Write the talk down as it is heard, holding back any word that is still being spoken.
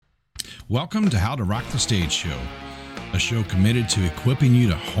Welcome to How to Rock the Stage Show, a show committed to equipping you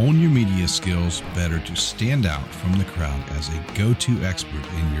to hone your media skills better to stand out from the crowd as a go-to expert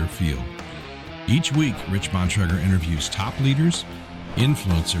in your field. Each week, Rich Bontrager interviews top leaders,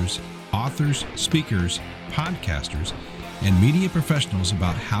 influencers, authors, speakers, podcasters, and media professionals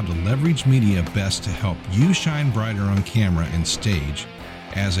about how to leverage media best to help you shine brighter on camera and stage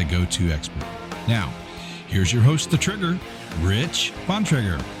as a go-to expert. Now, here's your host, The Trigger, Rich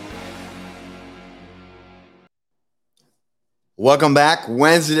Bontrager. Welcome back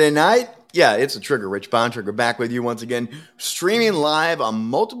Wednesday night. Yeah, it's The Trigger, Rich Bontrager, back with you once again, streaming live on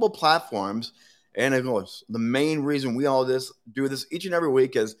multiple platforms. And of course, the main reason we all do this each and every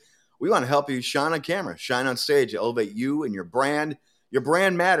week is we want to help you shine on camera, shine on stage, elevate you and your brand. Your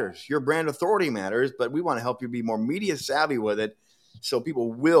brand matters. Your brand authority matters, but we want to help you be more media savvy with it so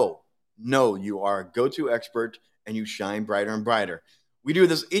people will know you are a go-to expert and you shine brighter and brighter. We do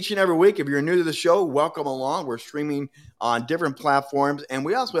this each and every week. If you're new to the show, welcome along. We're streaming on different platforms, and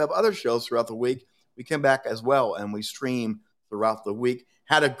we also have other shows throughout the week. We come back as well, and we stream throughout the week.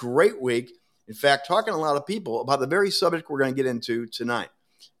 Had a great week. In fact, talking to a lot of people about the very subject we're going to get into tonight.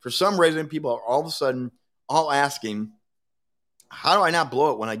 For some reason, people are all of a sudden all asking, how do I not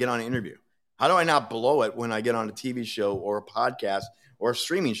blow it when I get on an interview? How do I not blow it when I get on a TV show or a podcast or a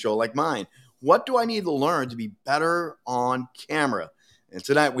streaming show like mine? What do I need to learn to be better on camera? And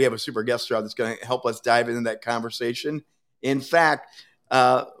tonight we have a super guest star that's going to help us dive into that conversation. In fact,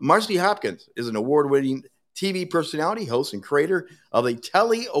 Marci Hopkins is an award-winning TV personality, host, and creator of a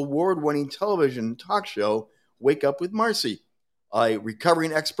Telly award-winning television talk show, Wake Up with Marci. A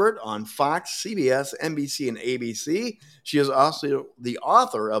recovering expert on Fox, CBS, NBC, and ABC. She is also the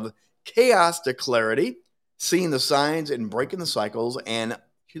author of Chaos to Clarity, Seeing the Signs and Breaking the Cycles, and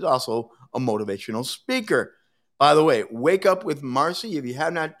she's also a motivational speaker. By the way, Wake Up with Marci, if you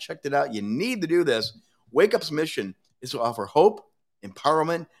have not checked it out, you need to do this. Wake Up's mission is to offer hope,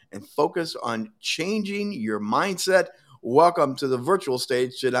 empowerment, and focus on changing your mindset. Welcome to the virtual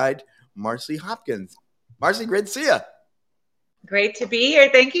stage tonight, Marci Hopkins. Marci, great to see you. Great to be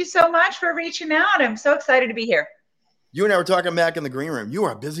here. Thank you so much for reaching out. I'm so excited to be here. You and I were talking back in the green room. You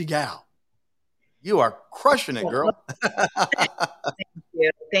are a busy gal. You are crushing it, girl. Thank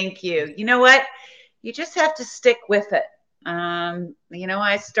you. Thank you. You know what? You just have to stick with it.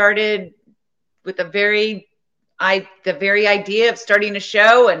 I started with the very idea of starting a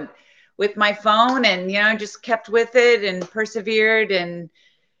show and with my phone, and just kept with it and persevered, and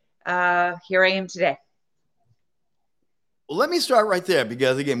here I am today. Well, let me start right there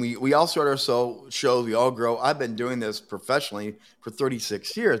because, again, we all start our shows, we all grow. I've been doing this professionally for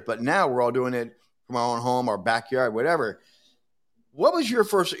 36 years, but now we're all doing it from our own home, our backyard, whatever. What was your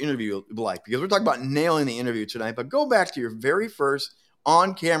first interview like? Because we're talking about nailing the interview tonight, but go back to your very first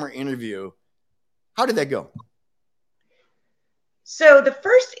on-camera interview. How did that go? So the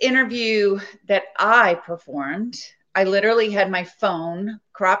first interview that I performed, I literally had my phone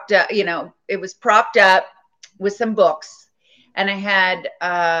cropped up, it was propped up with some books. And I had,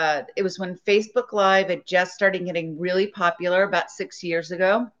 it was when Facebook Live had just started getting really popular about 6 years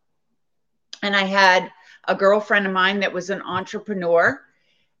ago. And I had a girlfriend of mine that was an entrepreneur,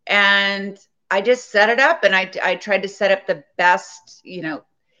 and I just set it up, and I tried to set up the best,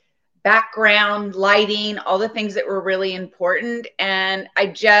 background, lighting, all the things that were really important. And I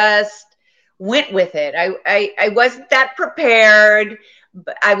just went with it. I wasn't that prepared,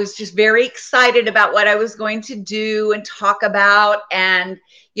 but I was just very excited about what I was going to do and talk about. And,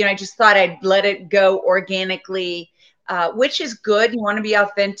 I just thought I'd let it go organically. Which is good. You want to be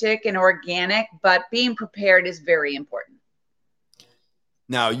authentic and organic, but being prepared is very important.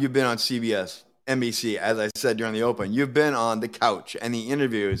 Now, you've been on CBS, NBC, as I said during the open. You've been on the couch and the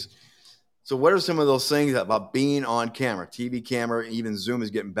interviews. So what are some of those things about being on camera, TV camera, even Zoom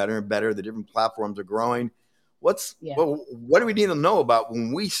is getting better and better. The different platforms are growing. What do we need to know about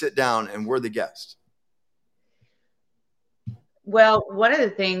when we sit down and we're the guest? Well, one of the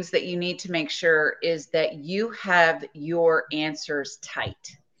things that you need to make sure is that you have your answers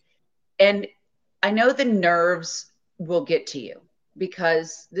tight. And I know the nerves will get to you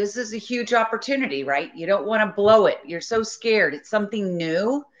because this is a huge opportunity, right? You don't want to blow it. You're so scared. It's something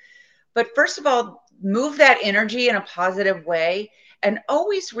new. But first of all, move that energy in a positive way. And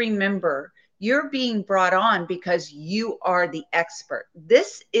always remember, you're being brought on because you are the expert.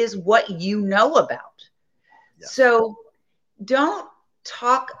 This is what you know about. Yes. So don't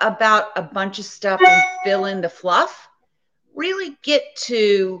talk about a bunch of stuff and fill in the fluff. Really get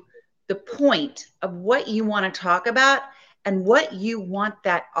to the point of what you want to talk about and what you want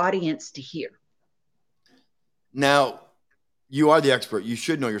that audience to hear. Now, you are the expert. You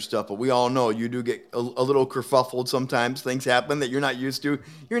should know your stuff, but we all know you do get a little kerfuffled sometimes. Things happen that you're not used to.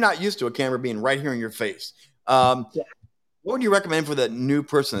 You're not used to a camera being right here in your face. Yeah. What would you recommend for that new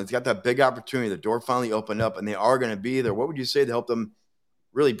person that's got that big opportunity? The door finally opened up and they are going to be there. What would you say to help them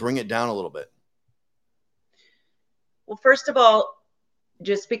really bring it down a little bit? Well, first of all,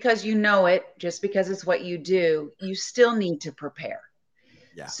 just because you know it, just because it's what you do, you still need to prepare.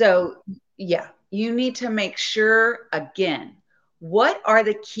 Yeah. So, yeah, you need to make sure, again, what are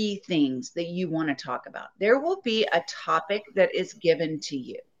the key things that you want to talk about? There will be a topic that is given to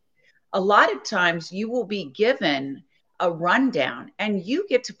you. A lot of times you will be given a rundown and you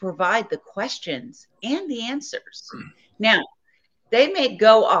get to provide the questions and the answers. Now, they may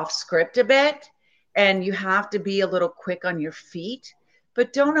go off script a bit and you have to be a little quick on your feet,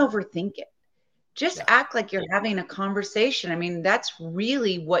 but don't overthink it. Just Yeah. act like you're having a conversation. I mean, that's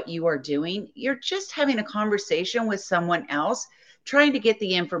really what you are doing. You're just having a conversation with someone else, trying to get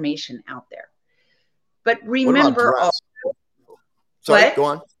the information out there. But What about remember, dress? Sorry, what? go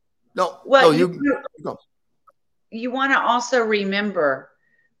on. No, Well, no, you go. you want to also remember,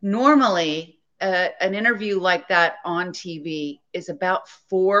 normally an interview like that on TV is about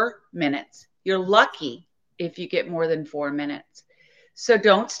 4 minutes. You're lucky if you get more than 4 minutes. So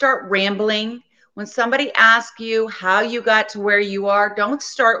don't start rambling. When somebody asks you how you got to where you are, don't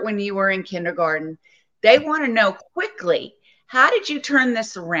start when you were in kindergarten. They want to know quickly, how did you turn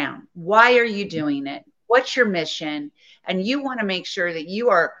this around? Why are you doing it? What's your mission? And you want to make sure that you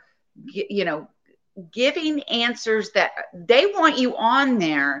are, giving answers that they want you on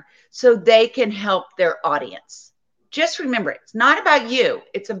there so they can help their audience. Just remember, it's not about you,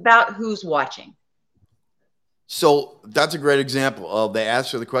 it's about who's watching. So that's a great example of they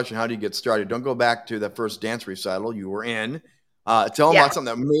asked you the question, how do you get started? Don't go back to that first dance recital you were in. Tell them Yeah. about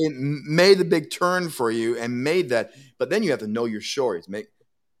something that made the big turn for you and made that. But then you have to know your stories.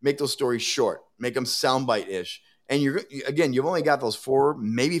 Make those stories short. Make them soundbite-ish. And you've only got those 4,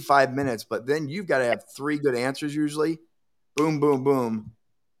 maybe 5 minutes, but then you've got to have 3 good answers usually. Boom, boom, boom.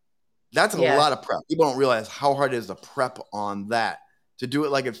 That's a Yes, lot of prep. People don't realize how hard it is to prep on that, to do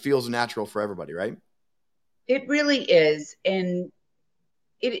it like it feels natural for everybody, right? it really is. And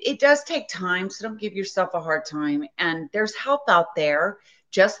it does take time. So don't give yourself a hard time. And there's help out there,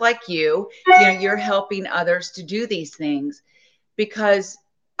 just like you. You're helping others to do these things, because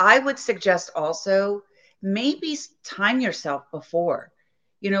I would suggest also maybe time yourself before,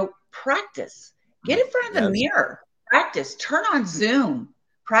 practice, get in front of the Yes. mirror, practice, turn on Zoom,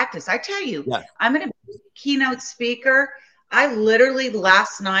 practice. I tell you, Yeah. I'm going to be a keynote speaker. I literally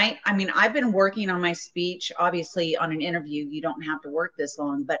last night, I mean, I've been working on my speech. Obviously, on an interview, you don't have to work this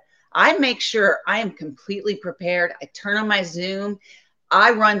long, but I make sure I am completely prepared. I turn on my Zoom,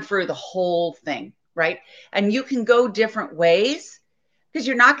 I run through the whole thing, right? And you can go different ways because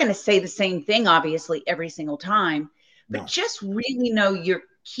you're not going to say the same thing, obviously, every single time, but No. just really know your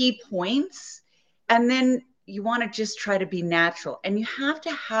key points. And then you want to just try to be natural. And you have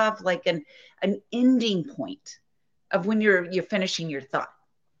to have like an ending point of when you're finishing your thought.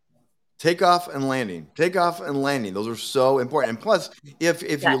 Takeoff and landing. Takeoff and landing. Those are so important. And plus, if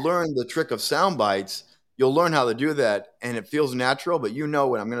Yeah. you learn the trick of sound bites, you'll learn how to do that, and it feels natural. But you know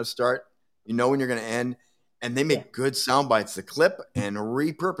when I'm going to start, you know when you're going to end, and they Yeah, make good sound bites to clip and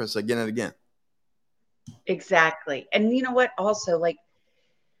repurpose again and again. exactly. And you know what? Also, like,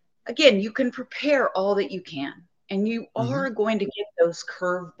 again, you can prepare all that you can, and you Mm-hmm. are going to get those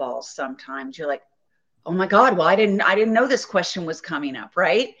curveballs sometimes. You're like, oh my God, well, I didn't know this question was coming up,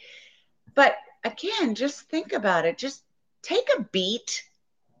 right? But again, just think about it. Just take a beat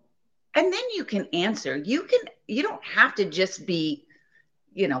and then you can answer. You don't have to just be,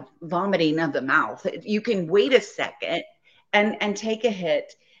 vomiting of the mouth. You can wait a second and take a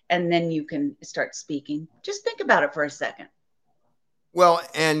hit, and then you can start speaking. Just think about it for a second. Well,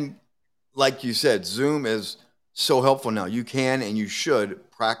 and like you said, Zoom is so helpful now. You can and you should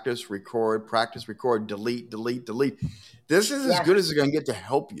practice, record, delete, delete, delete. This is as Yeah. good as it's going to get to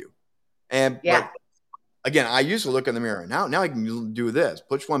help you. Yeah. But again, I used to look in the mirror. Now I can do this.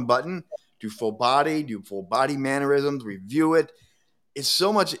 Push one button, do full body mannerisms, review it. It's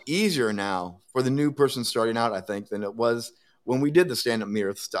so much easier now for the new person starting out, I think, than it was when we did the stand-up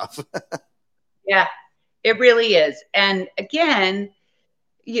mirror stuff. Yeah. It really is. And again,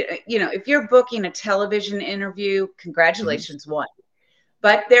 if you're booking a television interview, Mhm. congratulations, one.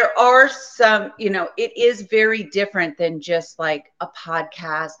 But there are some, it is very different than just like a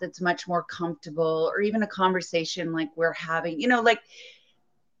podcast that's much more comfortable, or even a conversation like we're having, like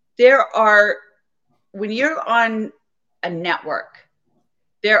there are, when you're on a network,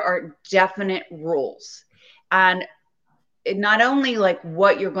 there are definite rules. And not only like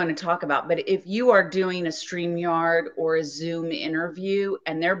what you're going to talk about, but if you are doing a StreamYard or a Zoom interview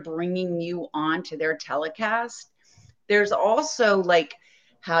and they're bringing you on to their telecast, there's also like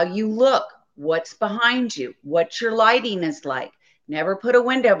how you look, what's behind you, what your lighting is like. Never put a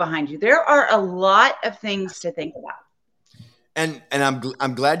window behind you. There are a lot of things to think about. And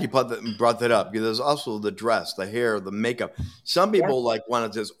I'm glad you brought that up, because there's also the dress, the hair, the makeup. Some Yeah. people like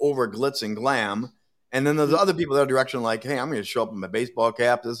want to just over glitz and glam, and then there's other people that are direction like, hey, I'm going to show up in my baseball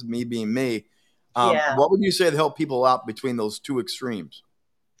cap. This is me being me. Yeah. What would you say to help people out between those two extremes?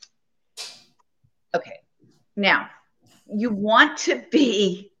 Okay. Now, you want to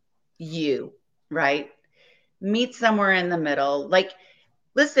be you, right? Meet somewhere in the middle. Like,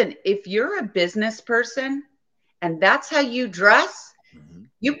 listen, if you're a business person and that's how you dress, Mm-hmm.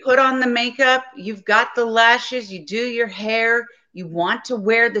 you put on the makeup, you've got the lashes, you do your hair, you want to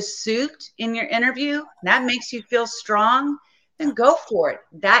wear the suit in your interview, that makes you feel strong, then go for it.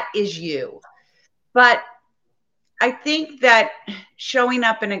 That is you. But I think that showing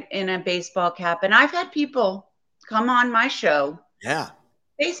up in a baseball cap, and I've had people come on my show, Yeah.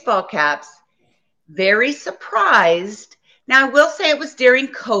 baseball caps, very surprised. Now, I will say it was during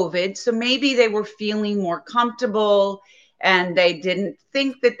COVID, so maybe they were feeling more comfortable and they didn't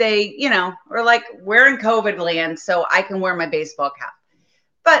think that they, were like, we're in COVID land, so I can wear my baseball cap.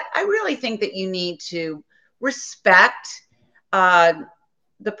 But I really think that you need to respect uh,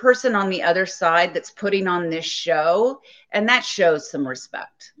 the person on the other side that's putting on this show, and that shows some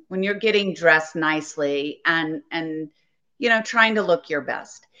respect when you're getting dressed nicely and trying to look your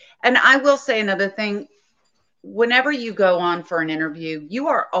best. And I will say another thing, whenever you go on for an interview, you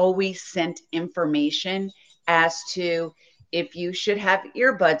are always sent information as to if you should have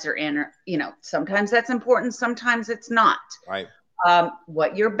earbuds or in, or, sometimes that's important, sometimes it's not. Right.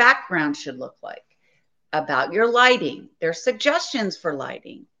 What your background should look like, about your lighting. There's suggestions for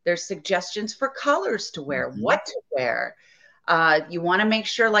lighting. There's suggestions for colors to wear, Mm-hmm. what to wear. You want to make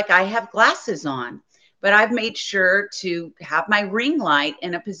sure, like I have glasses on, but I've made sure to have my ring light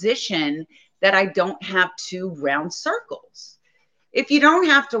in a position that I don't have two round circles. If you don't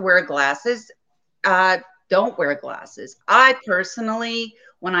have to wear glasses, uh, don't wear glasses. I personally,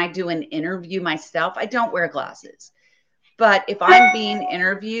 when I do an interview myself, I don't wear glasses. But if I'm being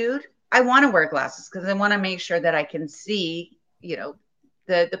interviewed, I want to wear glasses because I want to make sure that I can see,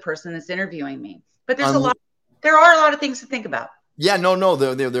 the person that's interviewing me. But there are a lot of things to think about. Yeah, no,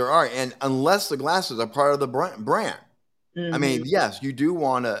 there are, and unless the glasses are part of the brand. I mean, yes, you do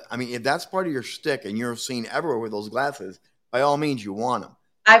want to. I mean, if that's part of your shtick and you're seen everywhere with those glasses, by all means, you want them.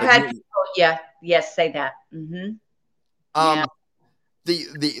 I've But had people, yes, say that. Yeah.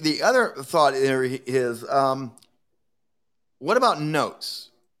 The other thought there is, what about notes?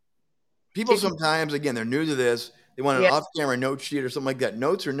 People sometimes, again, they're new to this. They want an off-camera note sheet or something like that.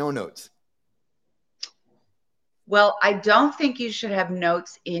 Notes or no notes? Well, I don't think you should have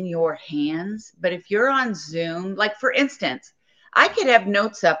notes in your hands, but if you're on Zoom, like for instance, I could have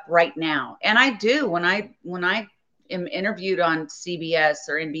notes up right now, and I do when I am interviewed on CBS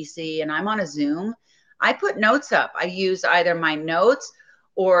or NBC and I'm on a Zoom, I put notes up. I use either my notes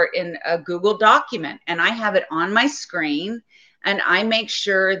or in a Google document, and I have it on my screen, and I make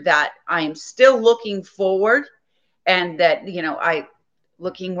sure that I am still looking forward and that I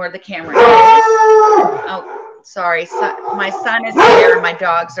looking where the camera is. Oh, sorry, my son is here and my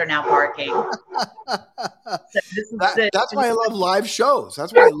dogs are now barking. That's why I love live shows.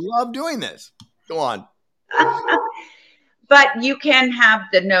 That's why I love doing this. Go on. But you can have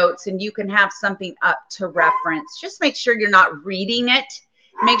the notes and you can have something up to reference. Just make sure you're not reading it.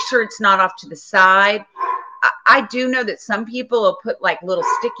 Make sure it's not off to the side. I do know that some people will put like little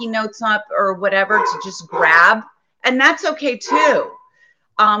sticky notes up or whatever to just grab, and that's okay too.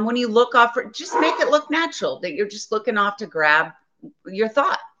 When you look off, just make it look natural that you're just looking off to grab your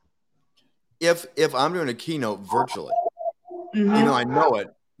thought. If I'm doing a keynote virtually, I know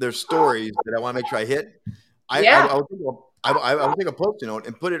it. There's stories that I want to make sure I hit. I would take a Post-it note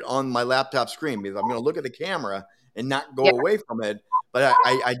and put it on my laptop screen because I'm going to look at the camera and not go away from it. But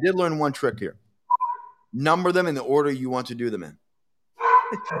I did learn one trick here. Number them in the order you want to do them in.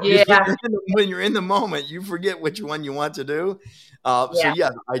 Yeah. When you're in the moment, you forget which one you want to do. So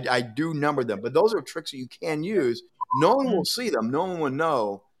yeah, I do number them. But those are tricks that you can use. No one will see them. No one will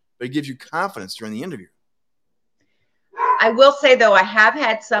know. But it gives you confidence during the interview. I will say, though, I have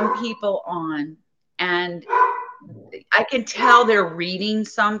had some people on, and I can tell they're reading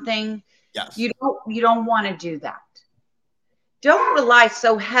something. Yes. You don't want to do that. Don't rely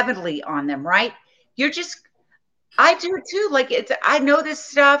so heavily on them, right? I do it too. Like I know this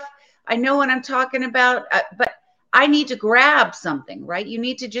stuff. I know what I'm talking about, but I need to grab something, right? You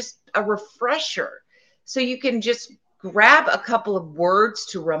need to just a refresher. So you can just grab a couple of words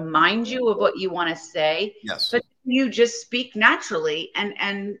to remind you of what you want to say, Yes. but you just speak naturally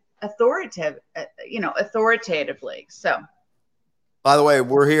and authoritatively. So By the way,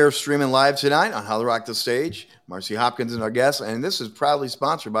 we're here streaming live tonight on How to Rock the Stage. Marci Hopkins is our guest, and this is proudly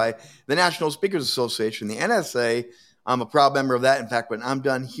sponsored by the National Speakers Association, the NSA. I'm a proud member of that. In fact, when I'm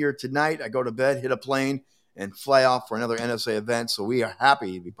done here tonight, I go to bed, hit a plane, and fly off for another NSA event. So we are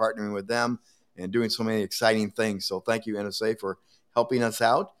happy to be partnering with them and doing so many exciting things. So thank you, NSA, for helping us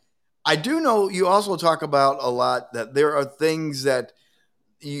out. I do know you also talk about a lot that there are things that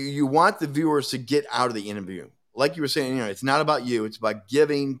you want the viewers to get out of the interview. Like you were saying, it's not about you. It's about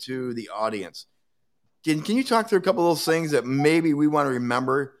giving to the audience. Can you talk through a couple of those things that maybe we want to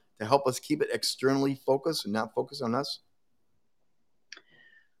remember to help us keep it externally focused and not focus on us?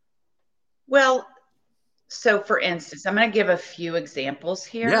 well, so for instance, I'm going to give a few examples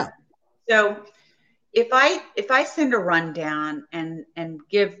Yeah. here. So if I send a rundown and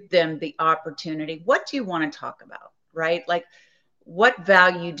give them the opportunity, what do you want to talk about, right? Like, what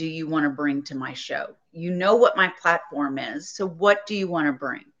value do you want to bring to my show? You know what my platform is, so what do you want to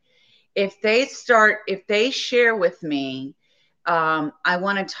bring? If they share with me, I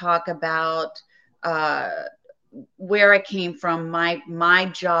want to talk about where I came from, my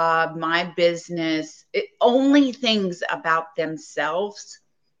job, my business, only things about themselves.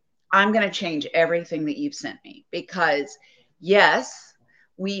 I'm going to change everything that you've sent me because, yes,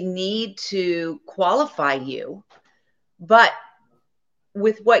 we need to qualify you, but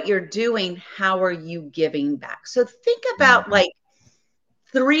with what you're doing, how are you giving back? So think about like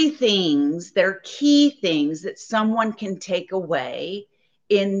 3 things that are key things that someone can take away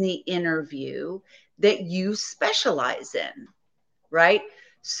in the interview that you specialize in, right?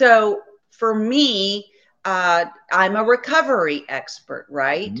 So for me, I'm a recovery expert,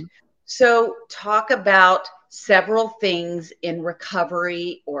 right? Mm-hmm. So talk about several things in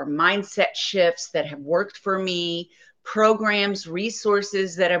recovery or mindset shifts that have worked for me, programs,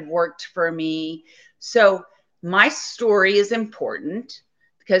 resources that have worked for me. So my story is important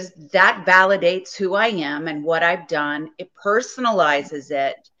because that validates who I am and what I've done. It personalizes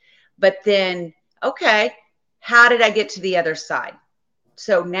it. But then, okay, how did I get to the other side?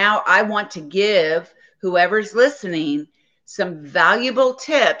 So now I want to give whoever's listening some valuable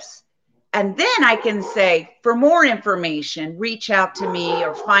tips. And then I can say, for more information, reach out to me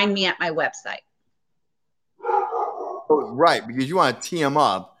or find me at my website. Right, because you want to tee them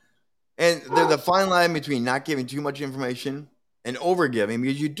up. And there's a fine line between not giving too much information and overgiving,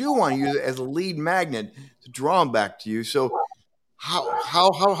 because you do want to use it as a lead magnet to draw them back to you. So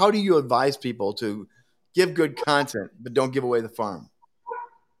how do you advise people to give good content but don't give away the farm?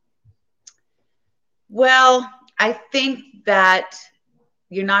 Well, I think that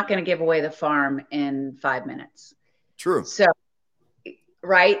you're not going to give away the farm in 5 minutes. True. So,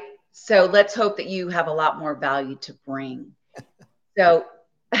 right. So let's hope that you have a lot more value to bring. So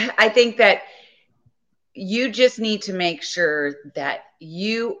I think that you just need to make sure that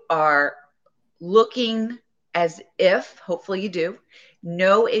you are looking as if, hopefully you do,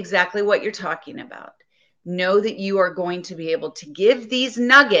 know exactly what you're talking about. Know that you are going to be able to give these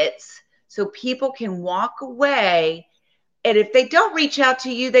nuggets so people can walk away. And if they don't reach out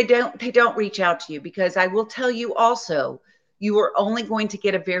to you, they don't reach out to you, because I will tell you also, you are only going to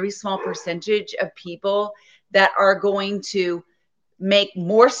get a very small percentage of people that are going to make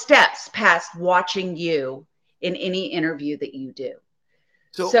more steps past watching you in any interview that you do.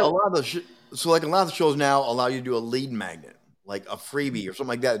 So a So lot of the like a lot of the shows now allow you to do a lead magnet, like a freebie or something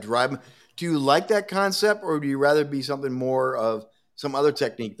like that. Drive. Do you like that concept, or do you rather be something more of some other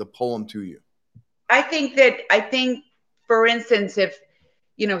technique to pull them to you? I think, for instance, if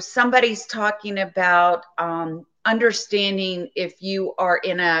somebody's talking about understanding if you are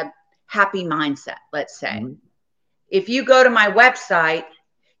in a happy mindset, let's say, Mm-hmm. if you go to my website,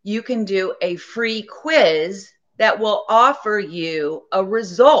 you can do a free quiz that will offer you a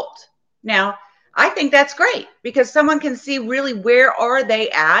result. Now, I think that's great because someone can see really where are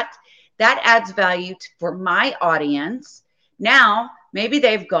they at. That adds value for my audience. Now, maybe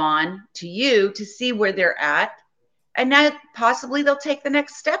they've gone to you to see where they're at, and now possibly they'll take the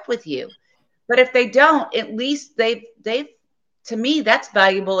next step with you. But if they don't, at least they've to me, that's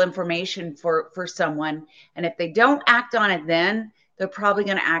valuable information for someone. And if they don't act on it, then they're probably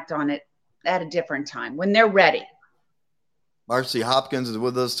going to act on it at a different time when they're ready. Marci Hopkins is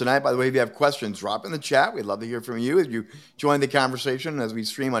with us tonight. By the way, if you have questions, drop in the chat. We'd love to hear from you as you join the conversation as we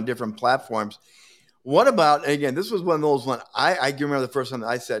stream on different platforms. What about, again, this was one of those I can remember the first time that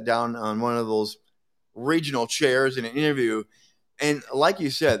I sat down on one of those regional chairs in an interview. And like you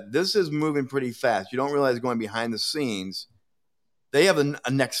said, this is moving pretty fast. You don't realize going behind the scenes. They have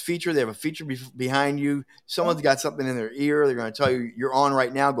a next feature. They have a feature behind you. Someone's got something in their ear. They're going to tell you, you're on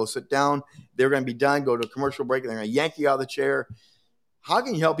right now. Go sit down. They're going to be done. Go to a commercial break. And they're going to yank you out of the chair. How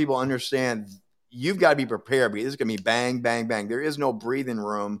can you help people understand you've got to be prepared? Because this is going to be bang, bang, bang. There is no breathing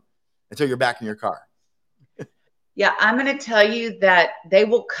room until you're back in your car. Yeah, I'm going to tell you that they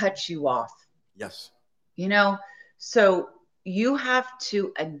will cut you off. Yes. You know, so you have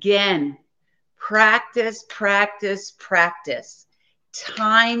to, again, practice, practice, practice.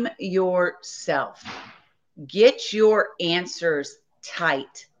 Time yourself. Get your answers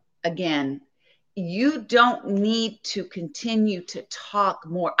tight. Again, you don't need to continue to talk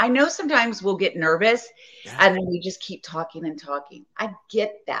more. I know sometimes we'll get nervous and then we just keep talking and talking. I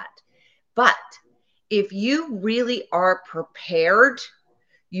get that. But if you really are prepared,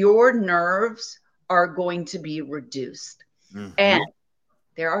 your nerves are going to be reduced. Mm-hmm. And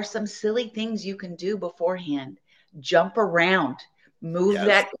there are some silly things you can do beforehand. Jump around, move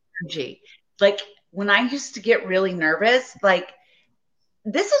that energy. Like when I used to get really nervous, like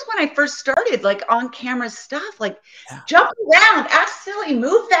this is when I first started like on camera stuff, like jump around, act silly,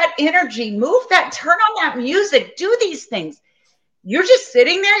 move that energy, move that, turn on that music, do these things. You're just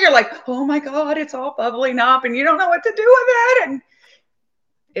sitting there. You're like, oh my God, it's all bubbling up and you don't know what to do with it. And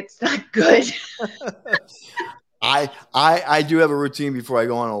it's not good. I do have a routine before I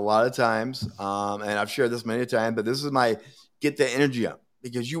go on a lot of times. And I've shared this many times, but this is my get the energy up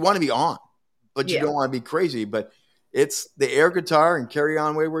because you want to be on, but you don't want to be crazy. But it's the air guitar and Carry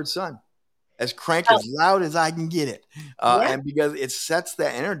On Wayward Son. As crank as loud as I can get it. And because it sets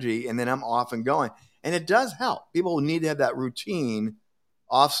that energy and then I'm off and going. And it does help. People need to have that routine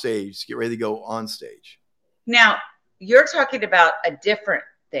off stage to get ready to go on stage. Now, you're talking about a different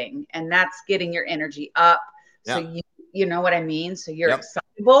thing, and that's getting your energy up. So you know what I mean? So you're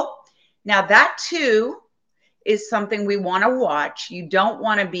excitable. Now, that too is something we want to watch. You don't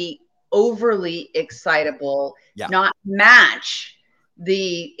want to be overly excitable, not match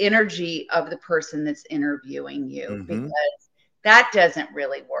the energy of the person that's interviewing you, because that doesn't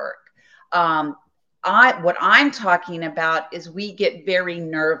really work. What I'm talking about is we get very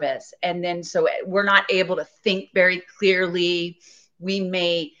nervous, and then so we're not able to think very clearly. We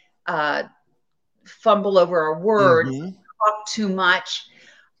may fumble over our words, talk too much,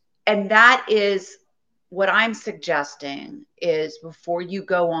 and that is what I'm suggesting is before you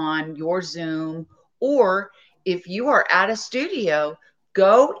go on your Zoom, or if you are at a studio,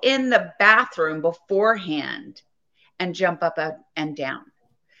 go in the bathroom beforehand and jump up and down.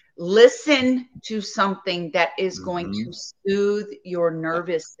 Listen to something that is going to soothe your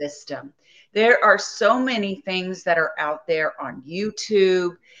nervous system. There are so many things that are out there on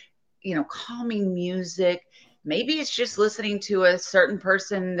YouTube, you know, calming music. Maybe it's just listening to a certain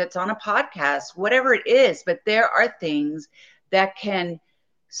person that's on a podcast, whatever it is, but there are things that can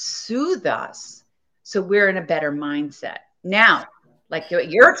soothe us so we're in a better mindset. Now, like what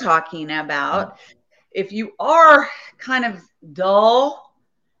you're talking about, if you are kind of dull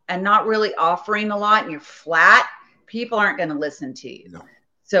and not really offering a lot and you're flat, people aren't going to listen to you. No.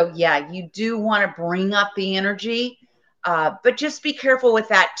 So yeah, you do want to bring up the energy, but just be careful with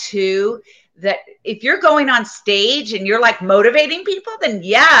that too, that if you're going on stage and you're like motivating people, then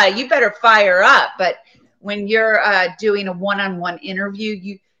yeah, you better fire up. But when you're doing a one-on-one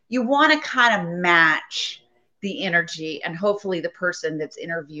interview, you want to kind of match the energy, and hopefully the person that's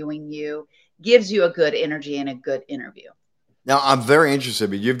interviewing you gives you a good energy and a good interview. Now, I'm very interested,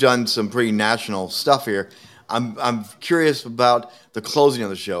 but you've done some pretty national stuff here. I'm curious about the closing of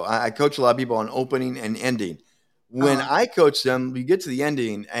the show. I coach a lot of people on opening and ending. When I coach them, you get to the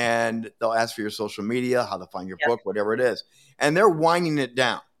ending and they'll ask for your social media, how to find your book, whatever it is. And they're winding it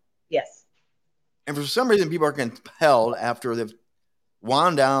down. Yes. And for some reason, people are compelled after they've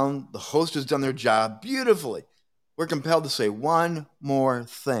wound down, the host has done their job beautifully. We're compelled to say one more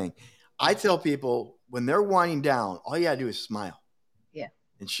thing. I tell people when they're winding down, all you got to do is smile. Yeah.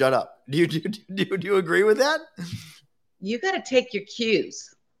 And shut up. Do you agree with that? You got to take your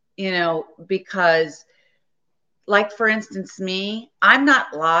cues, you know, because like, for instance, me, I'm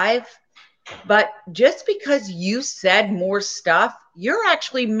not live, but just because you said more stuff, you're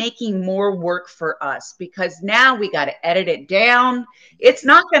actually making more work for us because now we got to edit it down. It's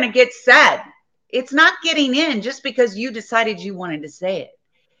not going to get said. It's not getting in just because you decided you wanted to say it.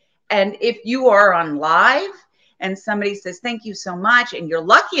 And if you are on live and somebody says, thank you so much, and you're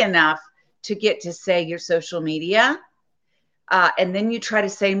lucky enough to get to say your social media, and then you try to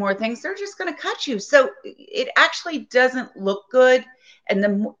say more things, they're just going to cut you. So it actually doesn't look good. And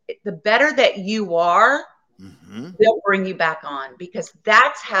the better that you are, they'll bring you back on, because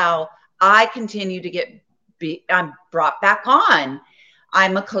that's how I continue to I'm brought back on.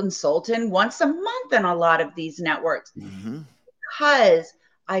 I'm a consultant once a month in a lot of these networks because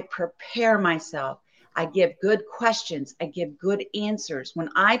I prepare myself. I give good questions. I give good answers. When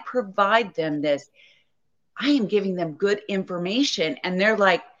I provide them this, I am giving them good information. And they're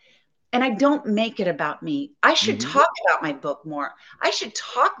like, and I don't make it about me. I should talk about my book more. I should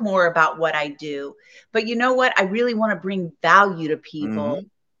talk more about what I do. But you know what? I really want to bring value to people.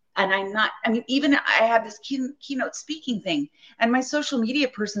 And even I have this keynote speaking thing, and my social media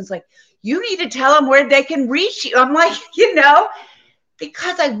person's like, you need to tell them where they can reach you. I'm like,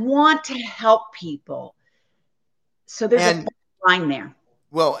 because I want to help people. So there's a line there.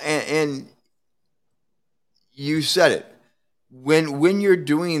 Well, and you said it. When you're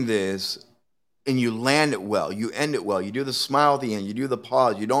doing this and you land it well, you end it well, you do the smile at the end, you do the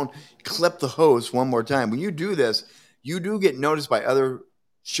pause, you don't clip the host one more time. When you do this, you do get noticed by other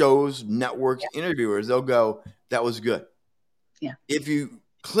shows, networks, interviewers. They'll go, that was good. Yeah. If you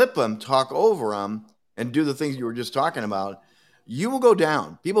clip them, talk over them, and do the things you were just talking about, you will go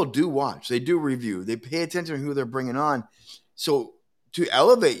down. People do watch. They do review. They pay attention to who they're bringing on. So to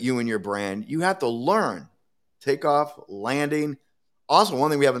elevate you and your brand, you have to learn takeoff, landing. Also,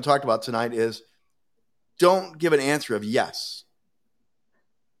 one thing we haven't talked about tonight is don't give an answer of yes.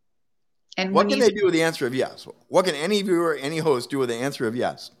 And what can they do with the answer of yes? What can any viewer, any host do with the answer of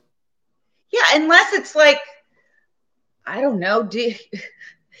yes? Yeah, unless it's like, I don't know, do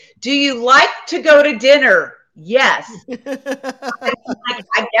you like to go to dinner? Yes.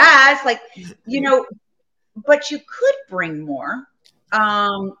 I guess, but you could bring more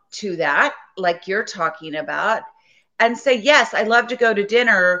to that, like you're talking about, and say, yes, I love to go to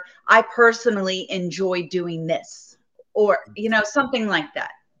dinner. I personally enjoy doing this, or, something like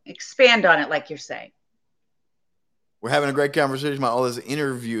that. Expand on it, like you're saying. We're having a great conversation about all this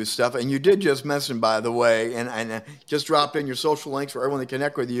interview stuff. And you did just mention, by the way, and just dropped in your social links for everyone to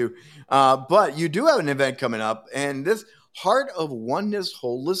connect with you. But you do have an event coming up, and this Heart of Oneness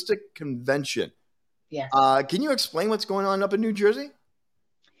Holistic Convention. Yes. Can you explain what's going on up in New Jersey?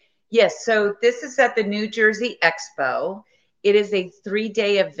 Yes. So this is at the New Jersey Expo. It is a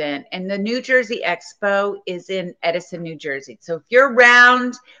 3-day event, and the New Jersey Expo is in Edison, New Jersey. So if you're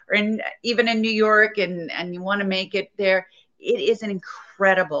around, or even in New York, and you want to make it there, it is an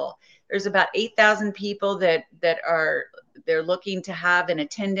incredible. There's about 8,000 people that they're looking to have in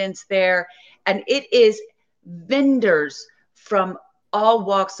attendance there, and it is vendors from all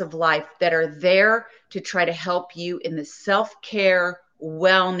walks of life that are there to try to help you in the self-care,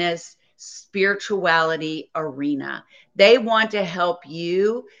 wellness, spirituality arena. They want to help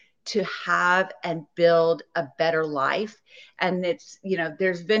you to have and build a better life. And it's,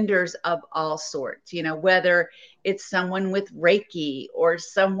 there's vendors of all sorts, whether it's someone with Reiki, or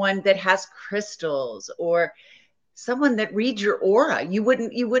someone that has crystals, or someone that reads your aura. You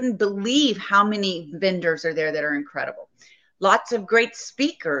wouldn't believe how many vendors are there that are incredible. Lots of great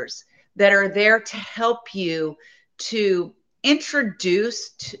speakers that are there to help you to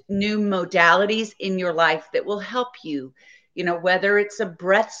introduce new modalities in your life that will help you, whether it's a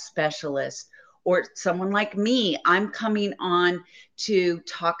breath specialist or someone like me. I'm coming on to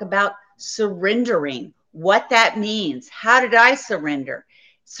talk about surrendering, what that means. How did I surrender?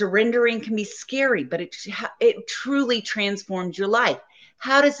 Surrendering can be scary, but it truly transforms your life.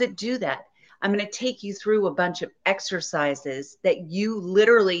 How does it do that? I'm going to take you through a bunch of exercises that you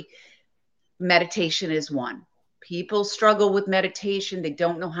literally, meditation is one. People struggle with meditation. They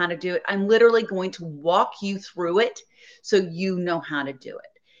don't know how to do it. I'm literally going to walk you through it so you know how to do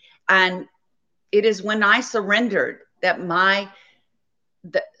it. And it is when I surrendered that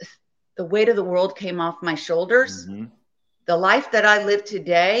the weight of the world came off my shoulders. The life that I live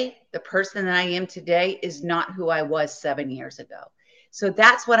today, the person that I am today, is not who I was 7 years ago. So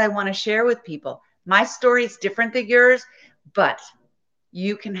that's what I want to share with people. My story is different than yours, but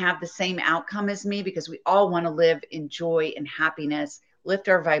you can have the same outcome as me, because we all want to live in joy and happiness, lift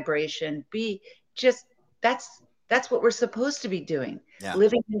our vibration, that's what we're supposed to be doing,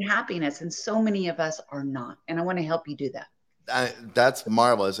 living in happiness. And so many of us are not. And I want to help you do that. That's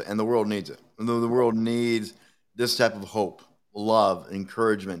marvelous. And the world needs it. The world needs this type of hope, love,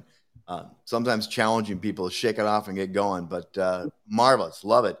 encouragement, sometimes challenging people to shake it off and get going. But marvelous.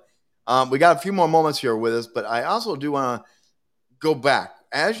 Love it. We got a few more moments here with us, but I also do want to go back.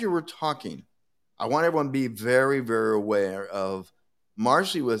 As you were talking, I want everyone to be very, very aware of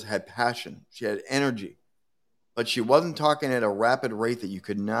Marci had passion. She had energy, but she wasn't talking at a rapid rate that you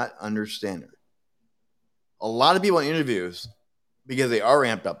could not understand her. A lot of people in interviews because they are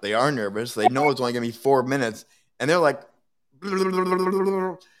amped up. They are nervous. They know it's only going to be 4 minutes. And they're like,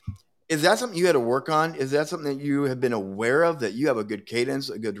 is that something you had to work on? Is that something that you have been aware of, that you have a good cadence,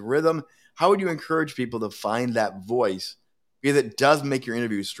 a good rhythm? How would you encourage people to find that voice? Because it does make your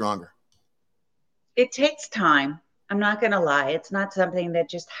interview stronger. It takes time. I'm not going to lie. It's not something that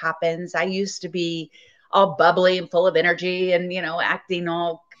just happens. I used to be all bubbly and full of energy and, acting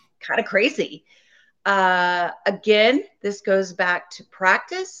all kind of crazy. Again, this goes back to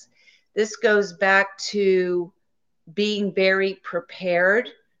practice. This goes back to being very prepared,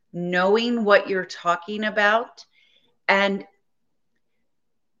 knowing what you're talking about. And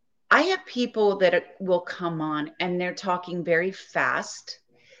I have people that will come on and they're talking very fast.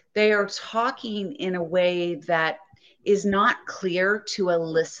 They are talking in a way that is not clear to a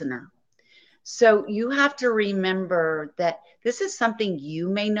listener. So you have to remember that this is something you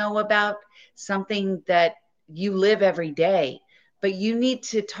may know about, something that you live every day, but you need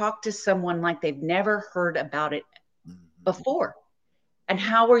to talk to someone like they've never heard about it before. And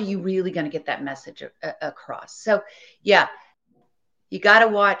how are you really going to get that message across? So, yeah, you got to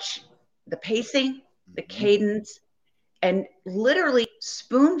watch the pacing, the cadence, and literally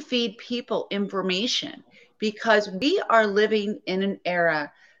spoon feed people information, because we are living in an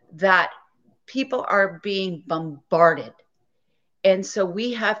era that people are being bombarded. And so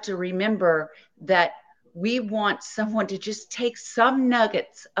we have to remember that we want someone to just take some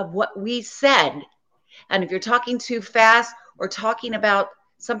nuggets of what we said. And if you're talking too fast or talking about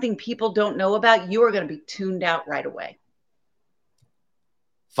something people don't know about, you are going to be tuned out right away.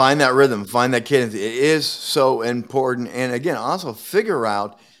 Find that rhythm, find that cadence. It is so important. And again, also figure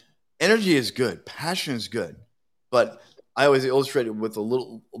out energy is good, passion is good. But I always illustrate it with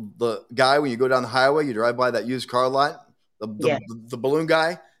the guy when you go down the highway, you drive by that used car lot, Yeah. the balloon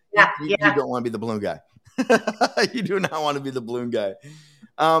guy. Yeah. You don't want to be the balloon guy. You do not want to be the balloon guy.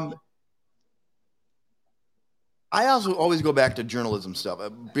 I also always go back to journalism stuff.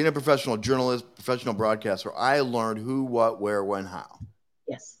 Being a professional journalist, professional broadcaster, I learned who, what, where, when, how.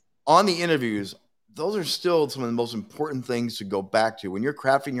 Yes. On the interviews, those are still some of the most important things to go back to. When you're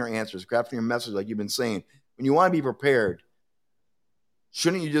crafting your answers, crafting your message, like you've been saying, when you want to be prepared,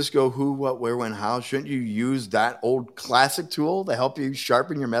 shouldn't you just go who, what, where, when, how? Shouldn't you use that old classic tool to help you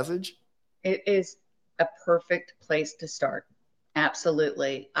sharpen your message? It is a perfect place to start.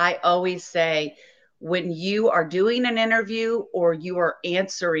 Absolutely. I always say, when you are doing an interview or you are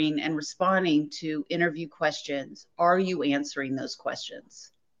answering and responding to interview questions, are you answering those questions?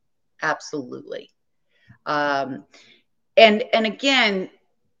 Absolutely. And again,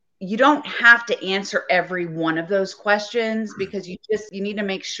 you don't have to answer every one of those questions, because you need to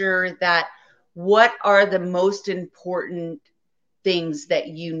make sure that what are the most important things that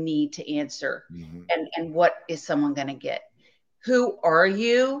you need to answer, and what is someone going to get? Who are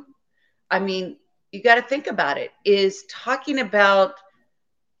you? I mean, you got to think about it. Is talking about,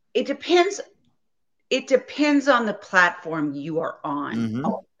 it depends on the platform you are on.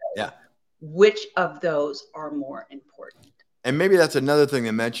 Yeah. Which of those are more important? And maybe that's another thing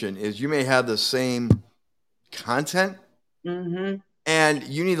to mention is you may have the same content, and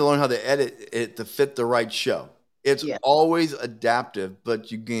you need to learn how to edit it to fit the right show. It's always adaptive,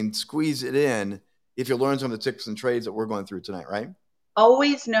 but you can squeeze it in if you learn some of the tricks and trades that we're going through tonight, right?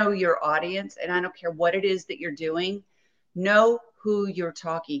 Always know your audience, and I don't care what it is that you're doing. Know who you're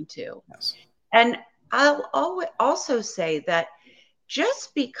talking to. Yes. And I'll also say that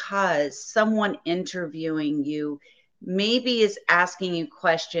just because someone interviewing you maybe is asking you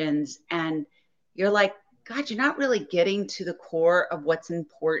questions and you're like, God, you're not really getting to the core of what's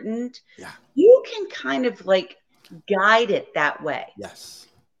important. Yeah. You can kind of like guide it that way. Yes.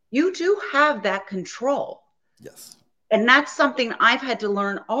 You do have that control. Yes. And that's something I've had to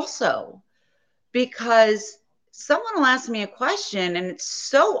learn also, because someone will ask me a question and it's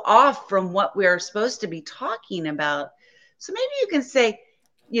so off from what we're supposed to be talking about. So maybe you can say,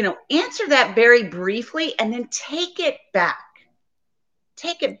 answer that very briefly and then take it back.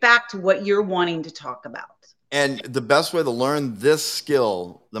 Take it back to what you're wanting to talk about. And the best way to learn this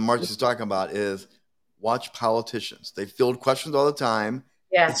skill that Marci is talking about is watch politicians. They field questions all the time.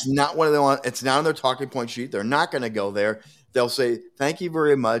 Yeah. It's not what they want. It's not on their talking point sheet. They're not going to go there. They'll say, thank you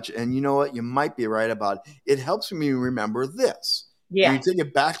very much. And you know what? You might be right about it. It helps me remember this. Yeah. And you take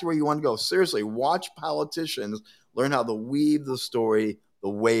it back to where you want to go. Seriously, watch politicians learn how to weave the story the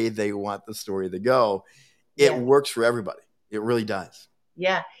way they want the story to go. It works for everybody. It really does.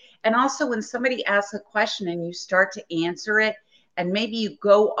 Yeah. And also when somebody asks a question and you start to answer it, and maybe you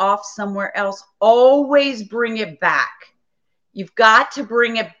go off somewhere else, always bring it back. You've got to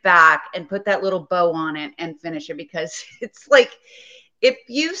bring it back and put that little bow on it and finish it, because it's like, if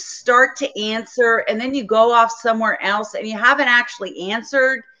you start to answer and then you go off somewhere else and you haven't actually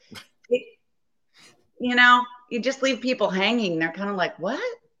answered, it, you just leave people hanging. They're kind of like, what?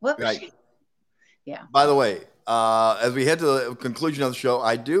 What was she? Yeah. By the way, as we head to the conclusion of the show,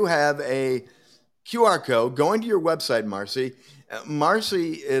 I do have a QR code going to your website, Marci.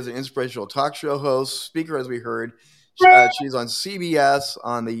 Marci is an inspirational talk show host, speaker, as we heard. She's on CBS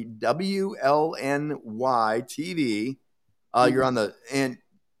on the WLNY TV. You're on and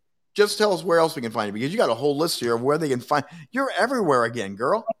just tell us where else we can find you, because you got a whole list here of where they can find. You're everywhere again,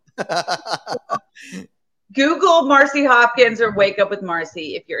 girl. Google Marci Hopkins or Wake Up with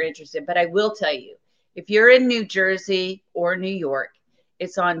Marci if you're interested. But I will tell you, if you're in New Jersey or New York,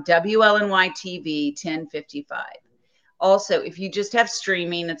 it's on WLNY TV 1055. Also, if you just have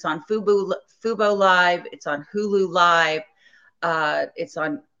streaming, it's on Fubo Live, it's on Hulu Live, it's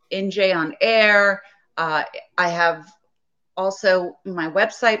on NJ on Air. I have also my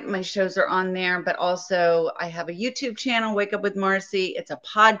website, my shows are on there, but also I have a YouTube channel, Wake Up with Marci. It's a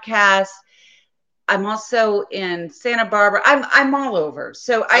podcast. I'm also in Santa Barbara. I'm all over.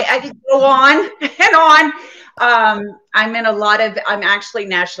 So I could go on and on. I'm actually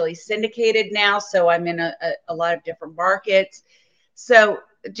nationally syndicated now. So I'm in a lot of different markets. So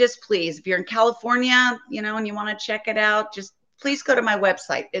just please, if you're in California, and you want to check it out, just please go to my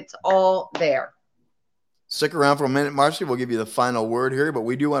website. It's all there. Stick around for a minute, Marci. We'll give you the final word here, but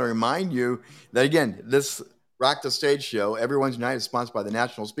we do want to remind you that, again, this Rock the Stage show, Everyone's United, is sponsored by the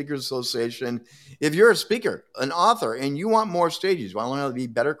National Speakers Association. If you're a speaker, an author, and you want more stages, you want to learn how to be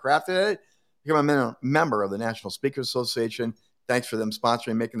better crafted at it, become a member of the National Speakers Association. Thanks for them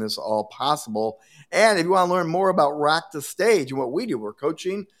sponsoring, making this all possible. And if you want to learn more about Rock the Stage and what we do, we're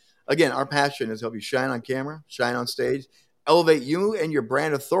coaching. Again, our passion is to help you shine on camera, shine on stage, elevate you and your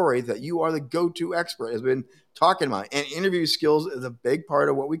brand authority, that you are the go-to expert, as we've been talking about. And interview skills is a big part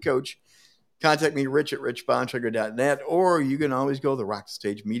of what we coach. Contact me, Rich, at richbontrager.net, or you can always go to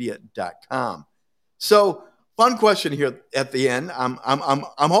rockstagemedia.com. So, fun question here at the end. I'm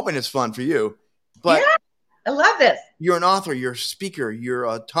hoping it's fun for you. But yeah, I love this. You're an author, you're a speaker, you're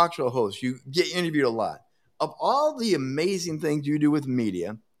a talk show host, you get interviewed a lot. Of all the amazing things you do with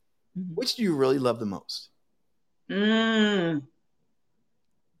media, which do you really love the most? That's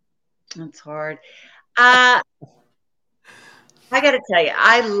hard. I got to tell you,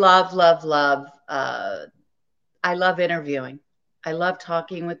 I love interviewing. I love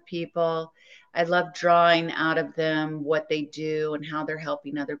talking with people. I love drawing out of them what they do and how they're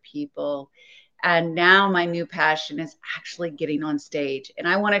helping other people. And now my new passion is actually getting on stage. And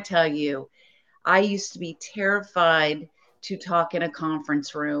I want to tell you, I used to be terrified to talk in a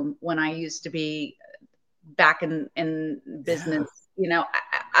conference room when I used to be back in business.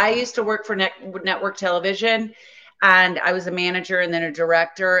 I used to work for network television. And I was a manager and then a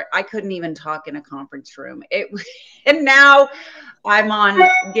director. I couldn't even talk in a conference room. And now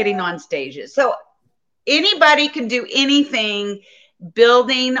I'm getting on stages. So anybody can do anything,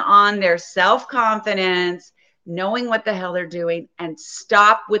 building on their self-confidence, knowing what the hell they're doing, and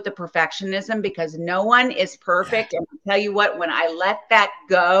stop with the perfectionism, because no one is perfect. And I'll tell you what, when I let that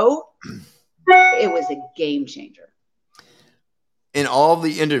go, it was a game changer. In all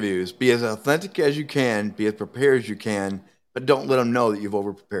the interviews, be as authentic as you can, be as prepared as you can, but don't let them know that you've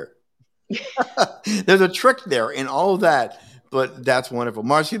over-prepared. There's a trick there in all of that, but that's wonderful.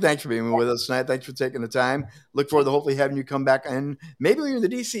 Marci, thanks for being with us tonight. Thanks for taking the time. Look forward to hopefully having you come back, and maybe when you're in the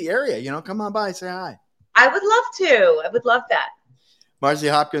D.C. area, come on by, say hi. I would love to. I would love that. Marci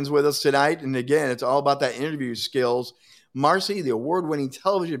Hopkins with us tonight, and again, it's all about that interview skills. Marci, the award-winning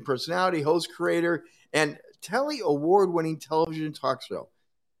television personality, host, creator, and Telly award-winning television talk show.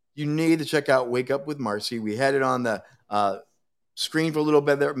 You need to check out Wake Up with Marci. We had it on the screen for a little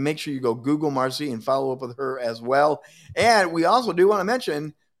bit there. Make sure you go Google Marci and follow up with her as well. And we also do want to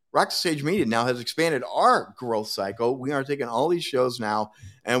mention Rock the Stage Media now has expanded our growth cycle. We are taking all these shows now,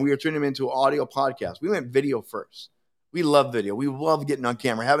 and we are turning them into audio podcasts. We went video first. We love video. We love getting on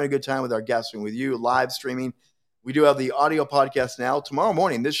camera, having a good time with our guests and with you, live streaming. We do have the audio podcast now. Tomorrow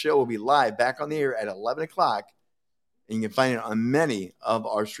morning, this show will be live back on the air at 11 o'clock. And you can find it on many of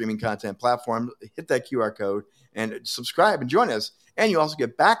our streaming content platforms. Hit that QR code and subscribe and join us. And you also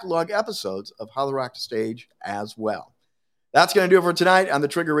get backlog episodes of How to Rock the Stage as well. That's going to do it for tonight. I'm the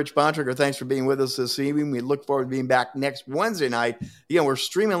Trigger, Rich Bontrager. Thanks for being with us this evening. We look forward to being back next Wednesday night. Again, we're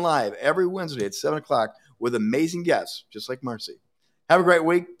streaming live every Wednesday at 7 o'clock with amazing guests, just like Marci. Have a great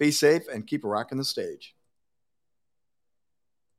week. Be safe and keep rocking the stage.